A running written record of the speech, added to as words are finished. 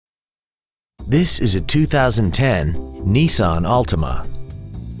This is a 2010 Nissan Altima.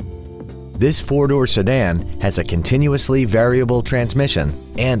 This four-door sedan has a continuously variable transmission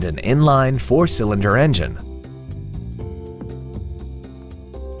and an inline four-cylinder engine.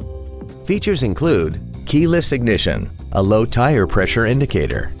 Features include keyless ignition, a low tire pressure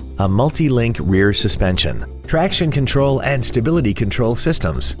indicator, a multi-link rear suspension, traction control and stability control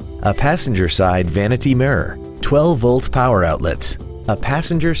systems, a passenger side vanity mirror, 12-volt power outlets, a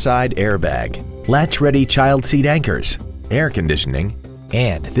passenger side airbag, latch-ready child seat anchors, air conditioning,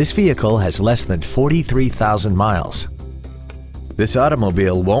 and this vehicle has less than 43,000 miles. This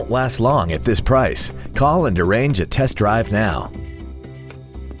automobile won't last long at this price. Call and arrange a test drive now.